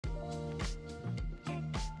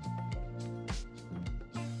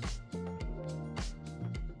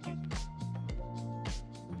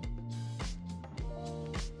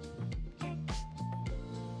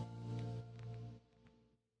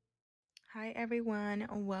Hi everyone,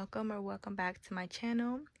 welcome back to my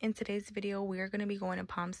channel. In today's video we are going to be going to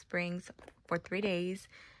Palm Springs for 3 days.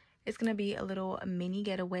 It's going to be a little mini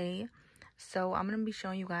getaway, so I'm going to be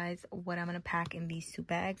showing you guys what I'm going to pack in these 2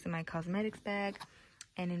 bags, in my cosmetics bag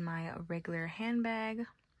and in my regular handbag.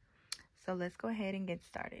 So let's go ahead and get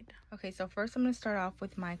started. Okay, so first I'm going to start off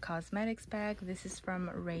with my cosmetics bag. This is from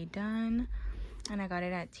Rae Dunn and I got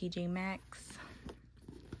it at TJ Maxx.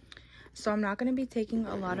 So I'm not going to be taking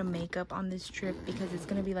a lot of makeup on this trip because it's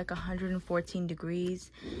going to be like 114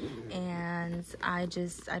 degrees and I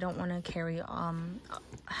don't want to carry and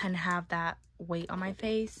have that weight on my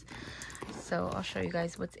face. So I'll show you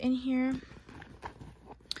guys what's in here.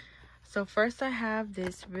 So first I have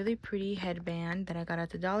this really pretty headband that I got at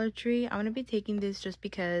the Dollar Tree. I'm going to be taking this just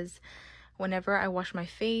because whenever I wash my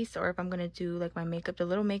face, or if I'm going to do like my makeup, the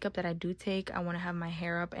little makeup that I do take, I want to have my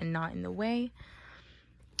hair up and not in the way.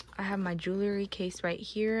 I have my jewelry case right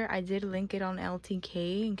here. I did link it on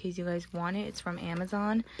LTK in case you guys want it. It's from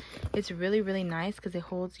Amazon. It's really nice because it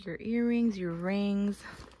holds your earrings, your rings,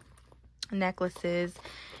 necklaces,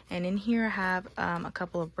 and in here I have a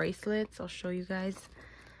couple of bracelets. I'll show you guys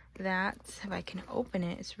that if I can open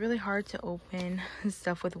it. It's really hard to open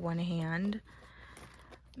stuff with one hand.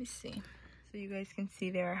 Let me see. So you guys can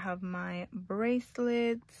see there I have my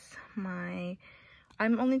bracelets,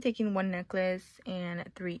 I'm only taking 1 necklace and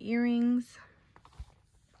 3 earrings.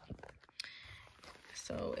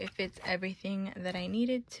 So it fits everything that I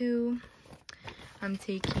needed to. I'm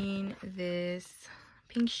taking this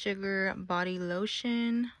Pink Sugar body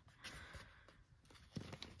lotion.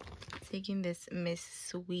 Taking this Miss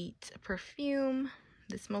Sweet perfume.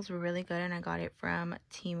 This smells really good and I got it from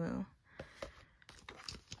Temu.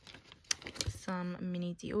 Some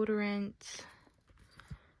mini deodorant.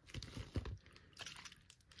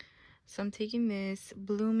 So I'm taking this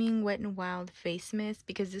Blooming Wet n Wild face mist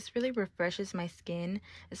because this really refreshes my skin,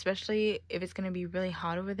 especially if it's going to be really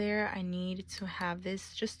hot over there. I need to have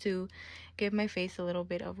this just to give my face a little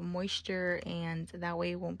bit of moisture and that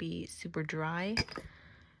way it won't be super dry.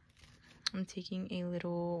 I'm taking a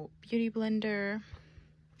little beauty blender.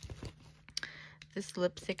 This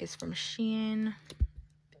lipstick is from Shein.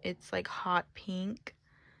 It's like hot pink.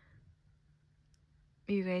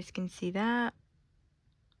 You guys can see that.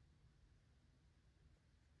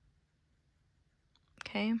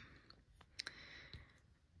 Okay,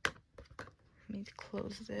 let me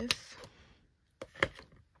close this.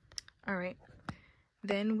 All right,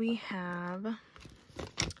 then we have,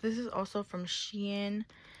 this is also from Shein.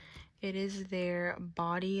 It is their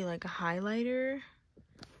body like highlighter.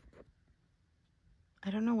 I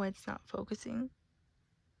don't know why it's not focusing.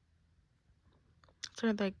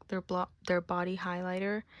 Sort of like their body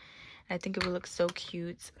highlighter. I think it would look so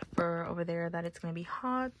cute for over there that it's gonna be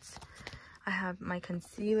hot. I have my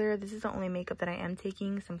concealer. This is the only makeup that I am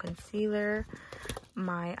taking. Some concealer,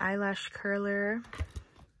 my eyelash curler,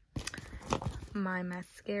 my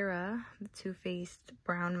mascara, the Too Faced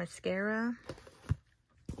brown mascara,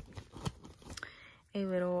 a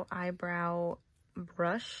little eyebrow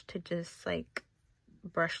brush to just like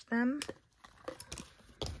brush them,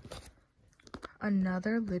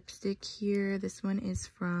 another lipstick here. This one is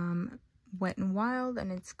from Wet n Wild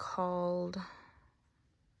and it's called,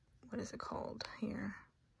 what is it called here?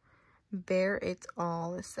 Bare It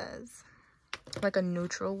All, it says. Like a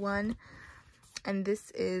neutral one. And this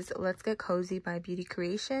is Let's Get Cozy by Beauty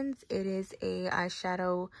Creations. It is a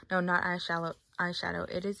eyeshadow, no, not eyeshadow.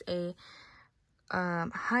 It is a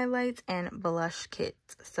highlight and blush kit.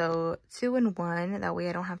 So 2 in 1. That way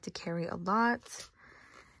I don't have to carry a lot.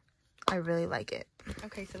 I really like it.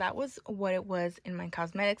 Okay, so that was what it was in my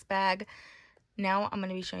cosmetics bag. Now I'm going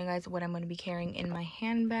to be showing you guys what I'm going to be carrying in my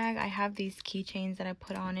handbag. I have these keychains that I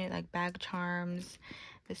put on it, like bag charms.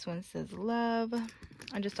 This one says love.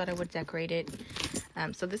 I just thought I would decorate it.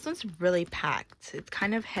 So this one's really packed. It's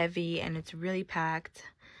kind of heavy and it's really packed.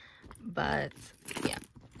 But yeah.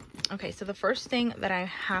 Okay, so the first thing that I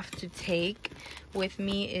have to take with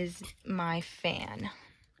me is my fan.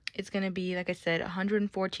 It's going to be, like I said,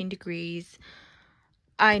 114 degrees.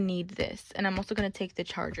 I need this. And I'm also going to take the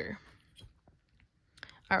charger.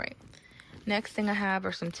 All right, next thing I have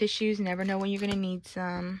are some tissues. Never know when you're gonna need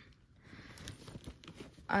some.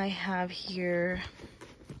 I have here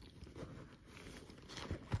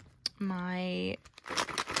my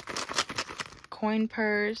coin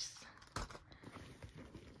purse,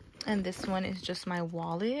 and this one is just my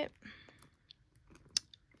wallet.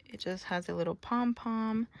 It just has a little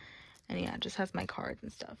pom-pom, and yeah, it just has my cards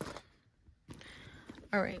and stuff.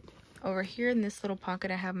 All right, over here in this little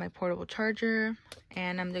pocket I have my portable charger,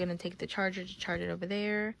 and I'm gonna take the charger to charge it over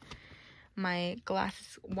there. my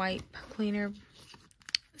glass wipe cleaner,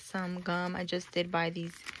 some gum. I just did buy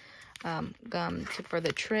these gum for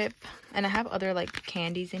the trip, and I have other like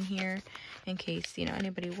candies in here in case, you know,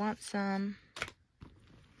 anybody wants some,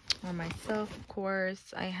 or myself, of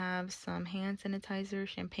course. I have some hand sanitizer,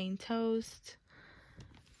 champagne toast.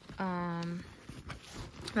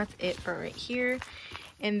 That's it for right here.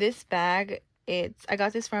 In this bag, I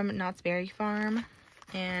got this from Knott's Berry Farm,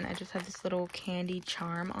 and I just have this little candy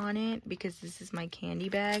charm on it because this is my candy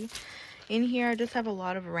bag. In here, I just have a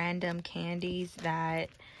lot of random candies that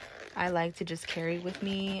I like to just carry with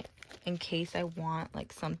me in case I want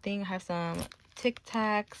like something. I have some Tic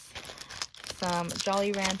Tacs, some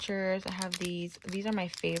Jolly Ranchers. I have these are my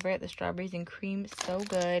favorite, the strawberries and cream, so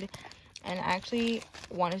good. And I actually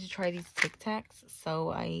wanted to try these Tic Tacs,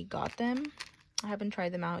 so I got them. I haven't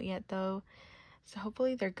tried them out yet though, so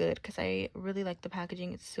hopefully they're good because I really like the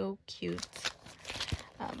packaging. It's so cute.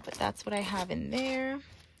 But that's what I have in there.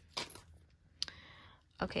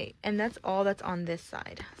 Okay, and that's all that's on this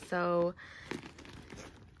side. So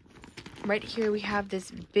right here we have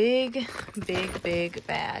this big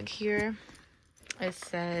bag here. It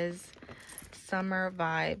says Summer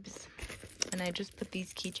Vibes, and I just put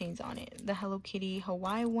these keychains on it. The Hello Kitty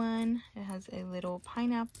Hawaii one, it has a little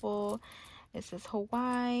pineapple. It says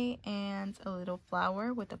Hawaii, and a little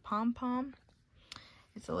flower with a pom-pom.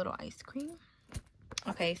 It's a little ice cream.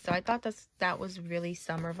 Okay, so I thought that was really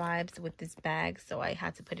summer vibes with this bag, so I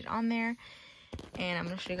had to put it on there. And I'm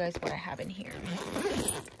going to show you guys what I have in here.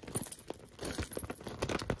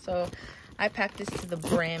 So I packed this to the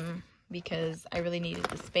brim because I really needed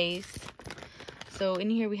the space. So in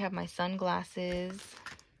here we have my sunglasses.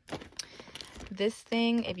 This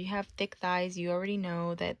thing, if you have thick thighs, you already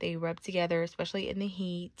know that they rub together, especially in the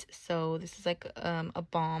heat. So this is like a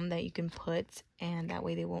balm that you can put, and that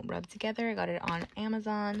way they won't rub together. I got it on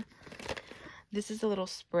Amazon. This is a little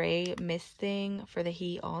spray mist thing for the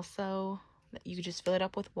heat also. You can just fill it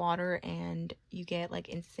up with water and you get like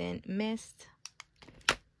instant mist.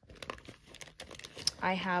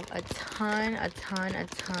 I have a ton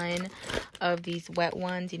of these wet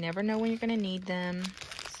ones. You never know when you're gonna need them,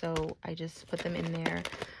 so I just put them in there.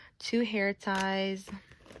 2 hair ties.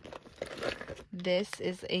 This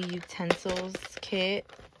is a utensils kit,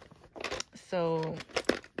 so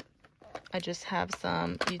I just have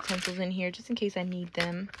some utensils in here just in case I need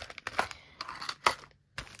them.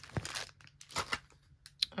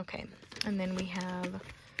 Okay, and then we have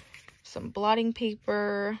some blotting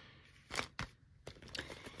paper.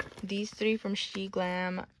 These 3 from She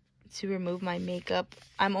Glam to remove my makeup.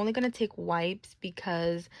 I'm only going to take wipes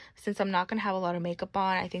because since I'm not going to have a lot of makeup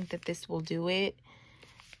on, I think that this will do it.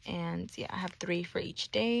 And yeah, I have 3 for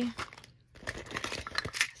each day.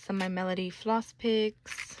 Some My Melody floss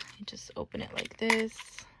picks. You just open it like this.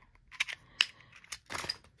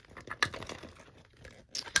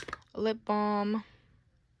 Lip balm,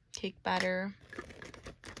 cake batter,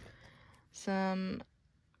 some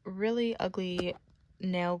really ugly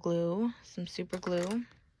nail glue, some super glue.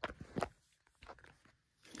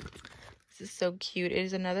 This is so cute. It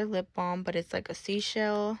is another lip balm, but it's like a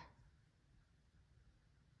seashell.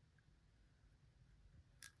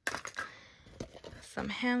 Some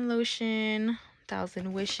hand lotion,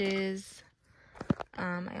 1,000 Wishes.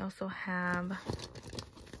 I also have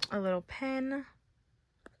a little pen.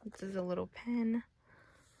 This is a little pen.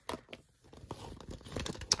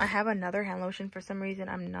 I have another hand lotion for some reason.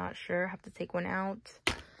 I'm not sure. I have to take one out.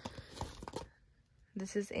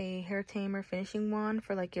 This is a hair tamer finishing wand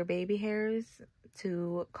for like your baby hairs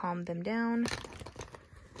to calm them down.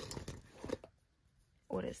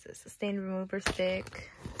 What is this? A stain remover stick,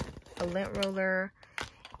 a lint roller,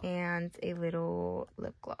 and a little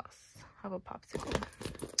lip gloss. I have a popsicle.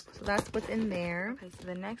 So that's what's in there. Okay, so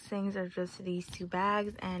the next things are just these 2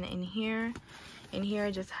 bags, and in here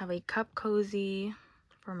I just have a cup cozy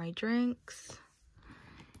for my drinks.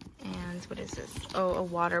 And what is this? Oh, a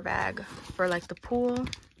water bag for like the pool.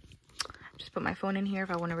 Just put my phone in here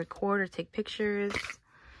if I want to record or take pictures.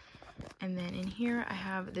 And then in here I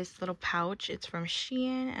have this little pouch. It's from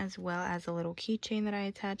Shein, as well as a little keychain that I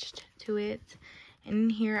attached to it. And in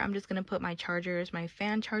here I'm just going to put my chargers, my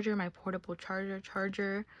fan charger, my portable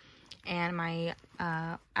charger, and my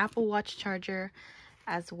Apple Watch charger,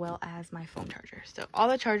 as well as my phone charger. So all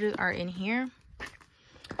the chargers are in here,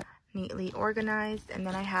 neatly organized. And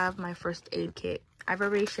then I have my first aid kit. I've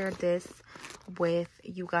already shared this with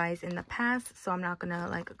you guys in the past, so I'm not gonna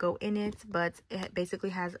like go in it, but it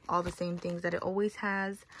basically has all the same things that it always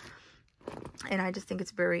has. And I just think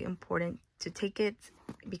it's very important to take it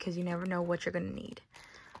because you never know what you're gonna need.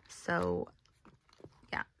 So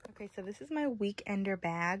yeah. Okay, so this is my weekender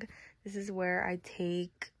bag. This is where I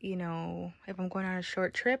take, you know, if I'm going on a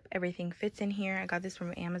short trip, everything fits in here. I got this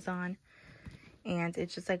from Amazon, and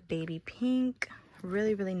it's just like baby pink.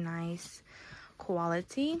 Really, really nice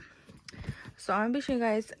quality. So I'm gonna be showing you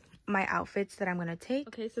guys my outfits that I'm gonna take.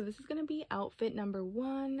 Okay, so this is gonna be outfit number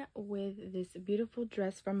 1 with this beautiful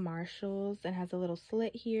dress from Marshalls and has a little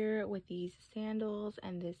slit here with these sandals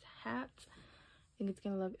and this hat. I think it's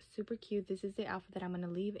gonna look super cute. This is the outfit that I'm gonna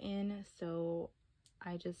leave in, so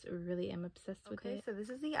I just really am obsessed with it. Okay, so this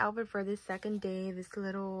is the outfit for this second day. This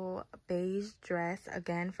little beige dress,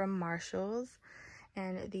 again from Marshalls,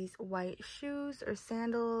 and these white shoes or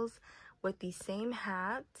sandals with the same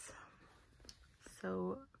hat.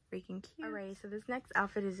 So freaking cute. Alright, so this next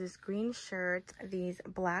outfit is this green shirt, these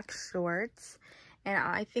black shorts, and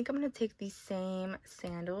I think I'm going to take these same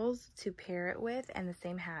sandals to pair it with and the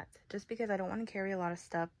same hat, just because I don't want to carry a lot of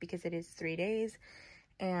stuff because it is 3 days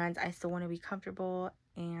and I still want to be comfortable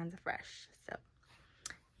and fresh. So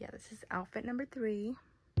yeah, this is outfit number 3.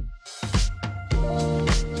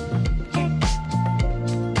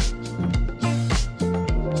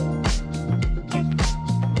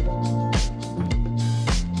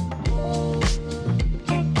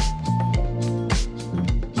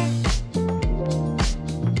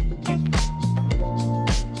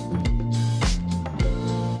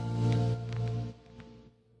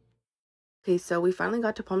 Okay, so we finally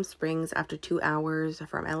got to Palm Springs after 2 hours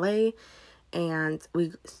from LA, and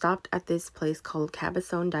we stopped at this place called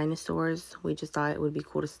Cabazon Dinosaurs. We just thought it would be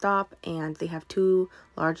cool to stop, and they have 2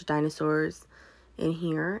 large dinosaurs in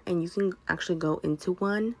here, and you can actually go into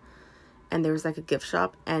one, and there's like a gift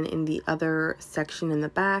shop, and in the other section in the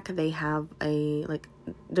back they have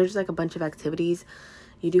there's like a bunch of activities.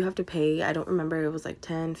 You do have to pay. I don't remember, it was like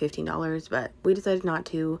 $10-15, but we decided not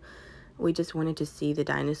to. We just wanted to see the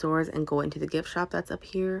dinosaurs and go into the gift shop that's up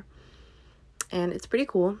here. And it's pretty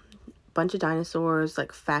cool. Bunch of dinosaurs,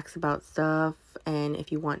 like facts about stuff. And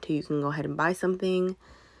if you want to, you can go ahead and buy something.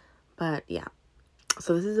 But yeah.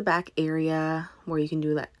 So this is the back area where you can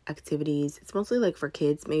do like activities. It's mostly like for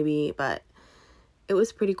kids maybe, but it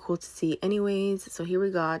was pretty cool to see anyways. So here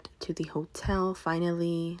we got to the hotel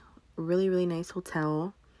finally. Really, really nice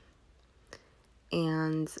hotel.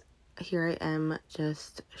 And here I am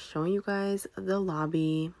just showing you guys the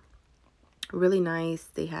lobby. Really nice.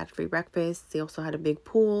 They had free breakfast. They also had a big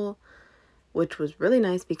pool, which was really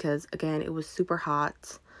nice because again, it was super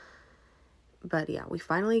hot. But yeah, we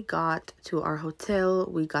finally got to our hotel.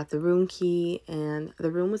 We got the room key, and the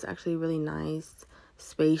room was actually really nice,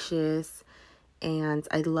 spacious, and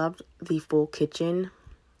I loved the full kitchen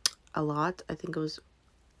a lot. I think it was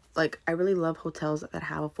like, I really love hotels that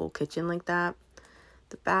have a full kitchen like that.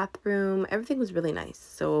 The bathroom, everything was really nice,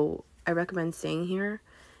 so I recommend staying here.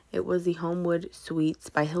 It was the Homewood Suites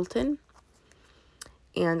by Hilton,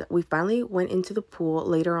 and we finally went into the pool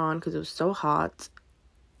later on because it was so hot.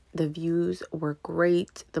 The views were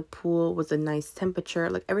great. The pool was a nice temperature.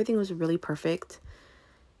 Like, everything was really perfect.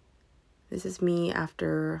 This is me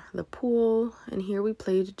after the pool, and here we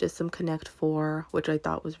played just some Connect 4, which I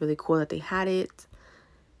thought was really cool that they had it.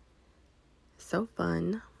 So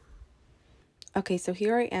fun. Okay, so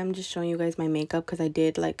here I am just showing you guys my makeup because I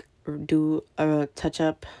did like do a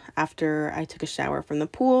touch-up after I took a shower from the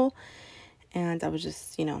pool, and I was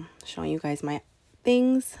just, you know, showing you guys my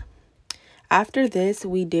things. After this,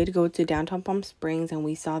 we did go to downtown Palm Springs, and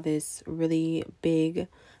we saw this really big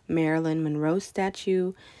Marilyn Monroe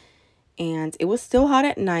statue, and it was still hot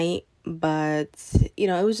at night, but you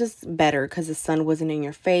know, it was just better because the sun wasn't in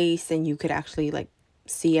your face and you could actually like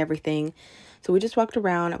see everything. So we just walked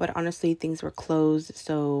around, but honestly, things were closed.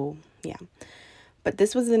 So yeah, but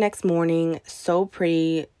this was the next morning. So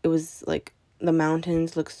pretty. It was like the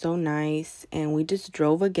mountains looked so nice, and we just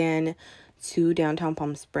drove again to downtown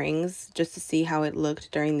Palm Springs just to see how it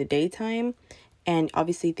looked during the daytime. And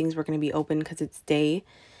obviously things were going to be open because it's day.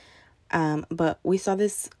 But we saw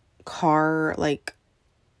this car like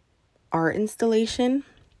art installation.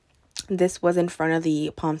 This was in front of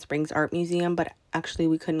the Palm Springs Art Museum, but actually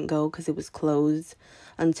we couldn't go because it was closed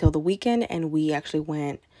until the weekend, and we actually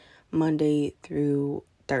went Monday through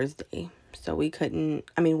Thursday. So we couldn't,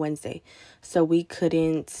 Wednesday. So we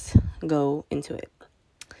couldn't go into it.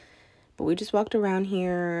 But we just walked around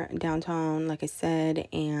here downtown, like I said,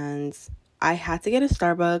 and I had to get a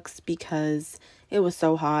Starbucks because it was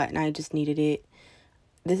so hot and I just needed it.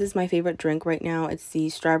 This is my favorite drink right now. It's the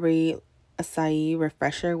strawberry acai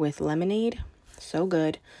refresher with lemonade. So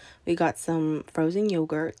good. We got some frozen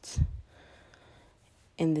yogurt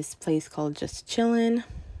in this place called Just Chillin'.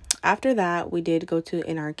 After that, we did go to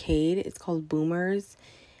an arcade. It's called Boomers,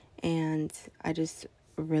 and I just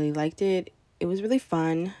really liked it. It was really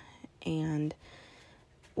fun, and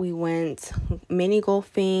we went mini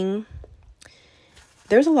golfing.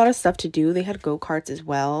 There's a lot of stuff to do. They had go-karts as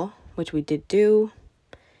well, which we did do.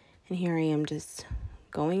 And here I am just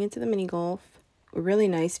going into the mini golf. Really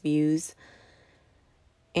nice views.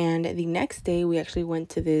 And the next day, we actually went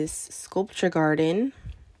to this sculpture garden.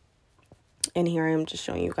 And here I am just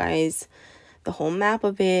showing you guys the whole map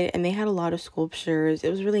of it. And they had a lot of sculptures. It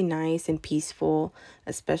was really nice and peaceful,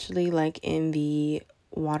 especially like in the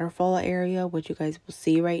waterfall area, which you guys will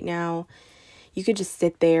see right now. You could just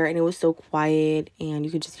sit there and it was so quiet, and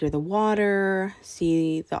you could just hear the water,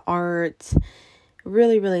 see the art.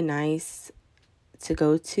 Really, really nice to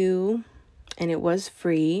go to, and it was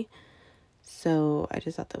free. So I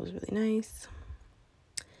just thought that was really nice.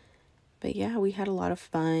 But yeah, we had a lot of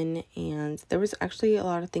fun, and there was actually a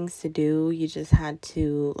lot of things to do. You just had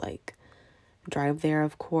to like drive there,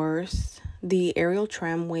 of course. The aerial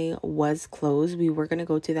tramway was closed. We were going to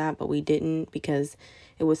go to that, but we didn't because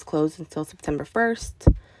it was closed until September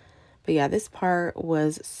 1st. But yeah, this part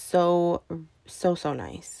was so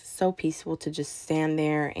nice. So peaceful to just stand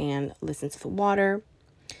there and listen to the water.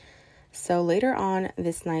 So later on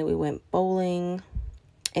this night, we went bowling,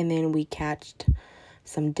 and then we catched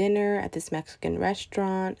some dinner at this Mexican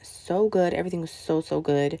restaurant. So good. Everything was so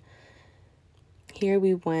good. Here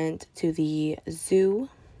we went to the zoo,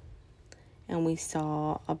 and we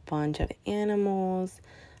saw a bunch of animals.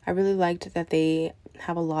 I really liked that they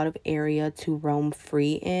have a lot of area to roam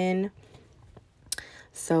free in.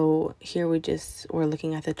 So here we just were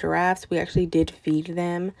looking at the giraffes. We actually did feed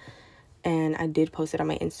them, and I did post it on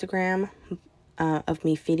my Instagram of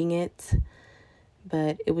me feeding it.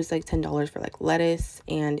 But it was like $10 for like lettuce,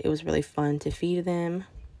 and it was really fun to feed them.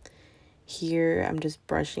 Here I'm just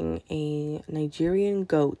brushing a Nigerian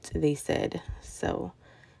goat, they said. So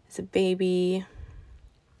it's a baby.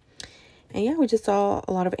 And yeah, we just saw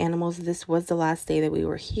a lot of animals. This was the last day that we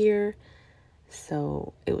were here,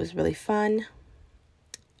 so it was really fun.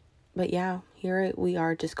 But yeah, here we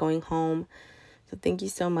are just going home. So thank you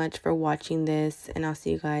so much for watching this, and I'll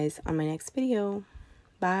see you guys on my next video.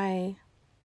 Bye.